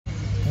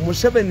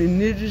Museveni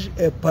needs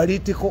a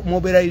political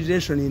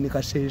mobilization in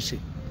Kaseese.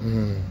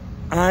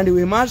 And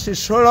we must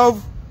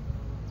solve,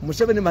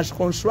 Museveni must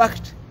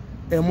construct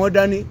a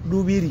modern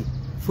Lubiri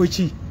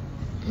Fuchi.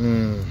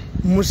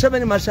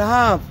 Museveni must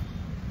have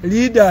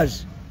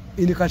leaders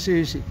in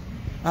Kaseese.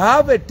 I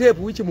have a tape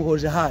which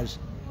Muhoza has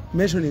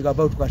mentioning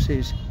about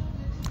Kaseese.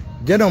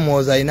 General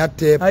Moza in a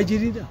tape. I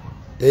did it.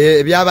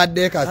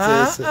 Ebyabadde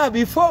Kaseese.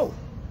 Before.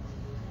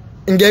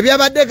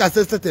 Ngebyabadde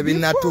Kaseese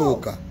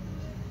tebinatuuka.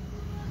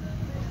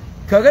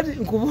 Kakati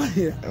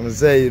nkubulira.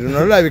 Mzee,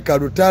 runolabika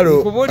lutalo.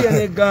 Nkubulira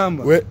ne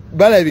gamba.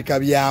 Balabika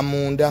bya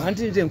munda.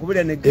 Anti nze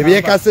nkubulira ne gamba.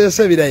 Ebye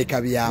Kaseese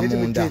birayika bya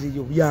munda.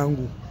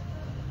 Byangu.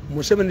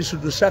 Museveni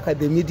should sack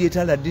the immediate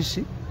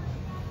RDC,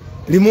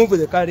 remove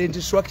the current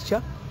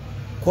structure,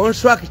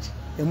 construct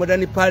a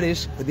modern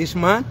palace for this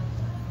man.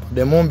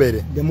 The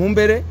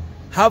MUMBERE.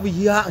 Have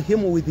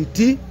him with the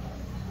tea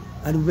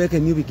and make a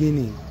new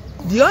beginning.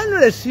 The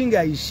only thing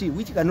I see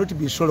which cannot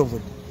be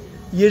solved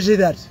is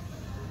that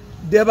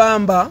the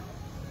Bamba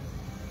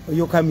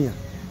Yokamia,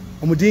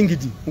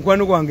 Omudingidi,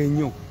 Mukwano Gwange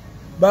nnyo,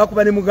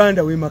 bakuba ne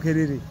muganda we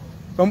Makerere,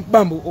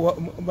 bambo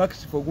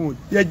Max for good,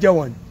 yajja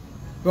wano,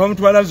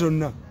 bamutwala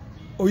zonna.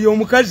 Oyo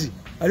omukazi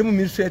ali mu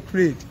Ministry of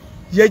Trade,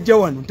 yajja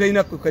wano, talina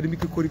academic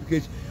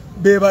qualification.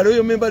 Bebalo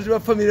oyo members ba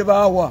family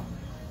baawa,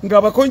 nga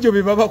abakonjo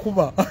be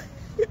babakuba.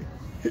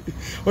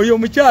 Oyo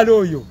omukyalo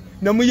oyo,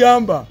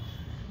 namuyamba,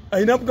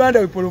 alina muganda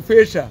we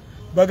professor,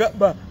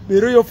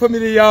 bero oyo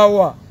family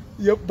yawa,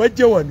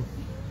 bajja wano.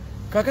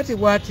 Kakati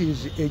what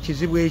is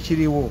ekizibu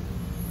ekiriwo?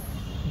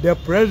 The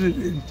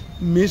president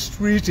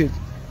mistreated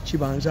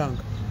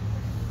Chibanzanga.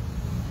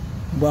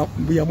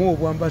 Buyamu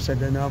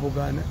obwambassador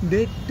n'abugaana.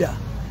 Nedda.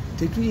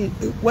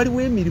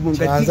 Waliwo emirimu nga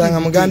Chibanzanga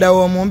muganda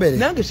wo MUMBERE.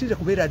 Nange sinza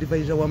kubeera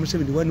advisor wa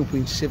Museveni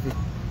 1.7.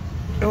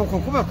 Okwo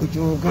kuba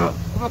kujooga,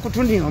 kuba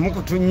kutuninga mu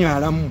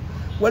kutunnyalamu.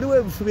 Waliwo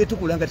ebifu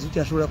byetukula nga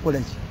tekyasobola kukola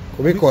ki?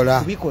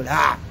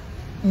 Kubikola.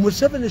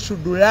 Museveni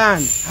should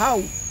learn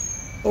how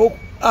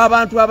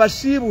abantu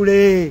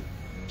abasiibule.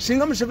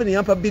 Singa Museveni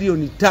yampa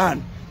billion 5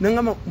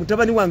 nangama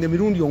mutabani wange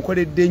mirundi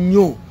onkoledde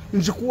nnyo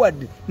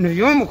nzikuwadde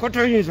naye omukoto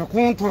oyinza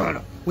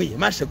kuntwala we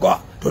must go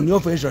to New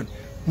Vision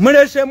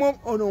mulesemu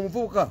ono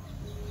omuvubuka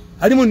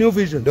ali mu New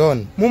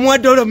Vision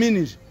mumuwadde olo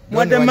minis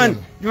muwadde mani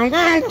jange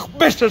wange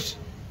besasi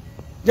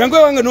jange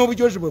wange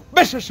n'obujozi bwe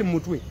besasi mu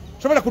mutwe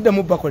sobola kudda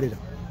mu bakolera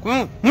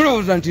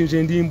mulowooza nti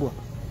nze ndimbwa.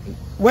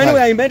 When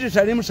I met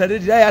Salim Saleh,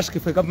 did I ask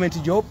for a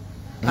government job?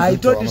 I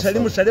told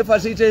Salim Saleh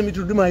facilitated me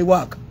to do my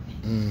work.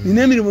 In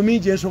emirimu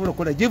mingi ensobola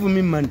okukola, give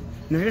me money.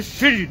 Naye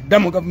siri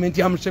ddamu government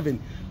ya Museveni.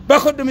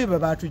 Bakoddomi be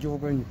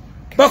baatujooga nnyo.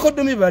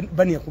 Bakoddomi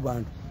baniya ku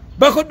bantu.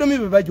 Bakoddomi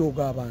be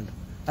bajooga abantu.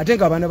 Ate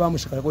nga abaana ba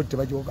Musikala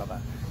tebajooga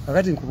abantu.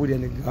 Kakati nkubulira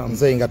ne gamba.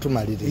 Nze nga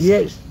tumaliriza.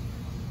 Yes.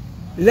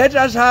 Let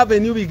us have a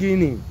new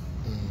beginning.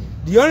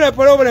 The only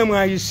problem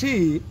I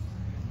see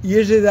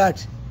is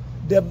that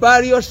the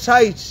burial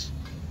sites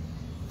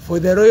for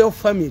the royal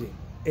family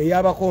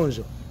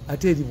eyabakonzo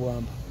ate eri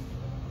Bwamba.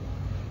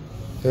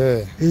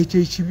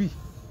 Ekyo ekibi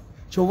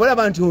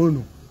kyobalaba nti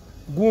ono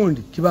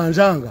gundi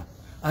Kibanzanga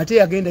ate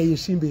yagenda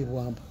yesimba e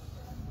Bwamba.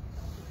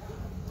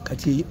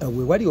 Kati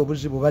we wali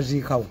obuzibu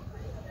baziikawo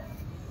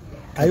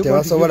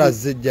tebasobola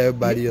zijjayo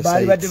baliyo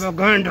sites. Badde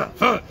baganda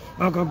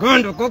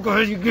akaganda koko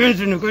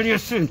aligenze nekalya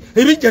sente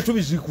ebijja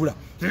tubiziikula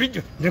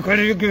ebijja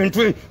nekalya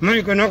gentwe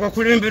malika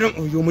n'akakulembera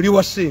oyo omuli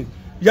wa sente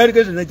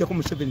yaligeze najja ku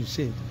Museveni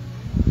sente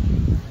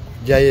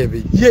jaye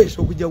ebijja. Yes,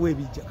 okujjawo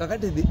ebijja.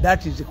 Kakati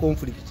that is the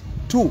conflict.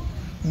 2,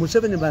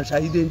 Museveni must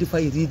identify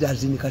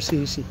leaders in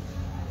Kaseese.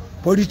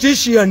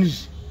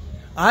 Politicians,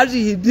 as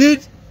he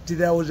did,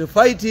 there was a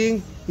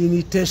fighting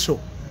in Teso.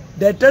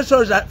 The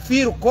Tesos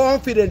feel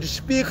confident,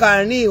 speak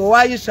ani,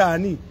 wise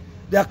ani.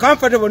 They are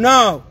comfortable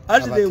now,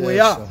 as they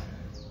were.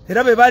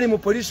 Era bebali mu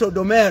police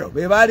odomero,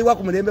 bebali wa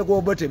ku mulembe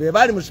gw'obote,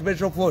 bebali mu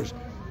special force.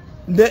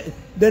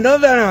 The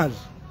northerners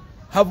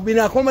have been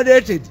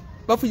accommodated.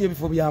 Bafunye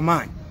ebifo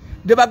by'amaanyi.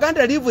 The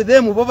Baganda live with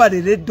them over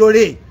the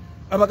dole.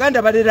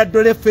 Abaganda balera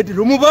dole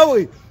federal.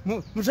 Mubawe.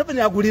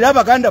 Museveni agulira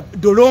Abaganda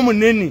dole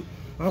omunene.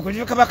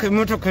 Agulira kabaka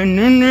emotoka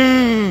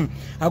ennene.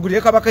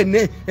 Agulira kabaka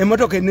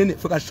emotoka ennene.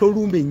 Fika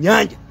solumba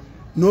ennyanja.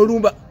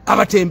 N'olumba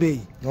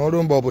abatembeeyi.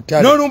 N'olumba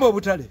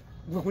obutale.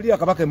 Gwekulira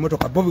kabaka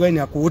emotoka Bobi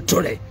Wine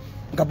akuwuttule.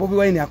 Nga Bobi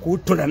Wine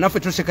akuwuttula naffe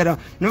tusekera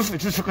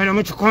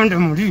mu kikonde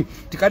muli.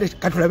 Tikale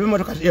katulabe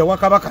emotoka ewa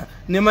kabaka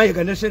ne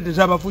mayiga ne sente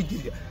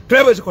z'abavujjirira.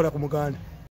 Tulabe zikola ku Muganda.